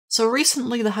So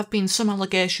recently there have been some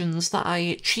allegations that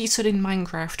I cheated in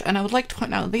Minecraft, and I would like to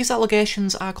point out that these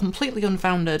allegations are completely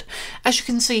unfounded. As you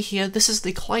can see here, this is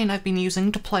the client I've been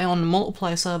using to play on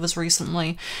multiplayer servers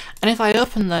recently, and if I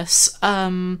open this,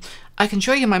 I can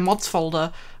show you my mods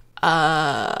folder.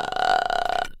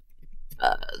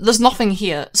 There's nothing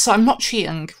here, so I'm not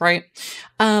cheating, right?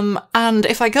 And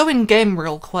if I go in game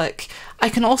real quick, I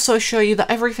can also show you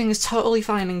that everything is totally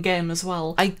fine in game as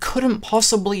well. I couldn't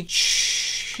possibly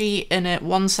cheat in it.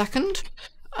 1 second.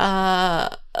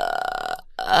 Fuck.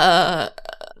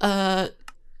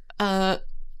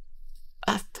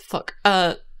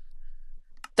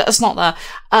 That's not there.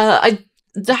 I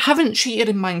haven't cheated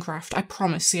in Minecraft, I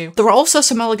promise you. There are also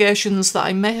some allegations that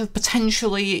I may have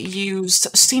potentially used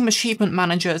Steam Achievement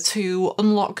Manager to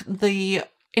unlock the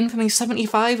Infamy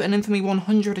 75 and Infamy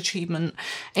 100 achievement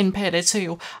in Payday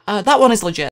 2. That one is legit.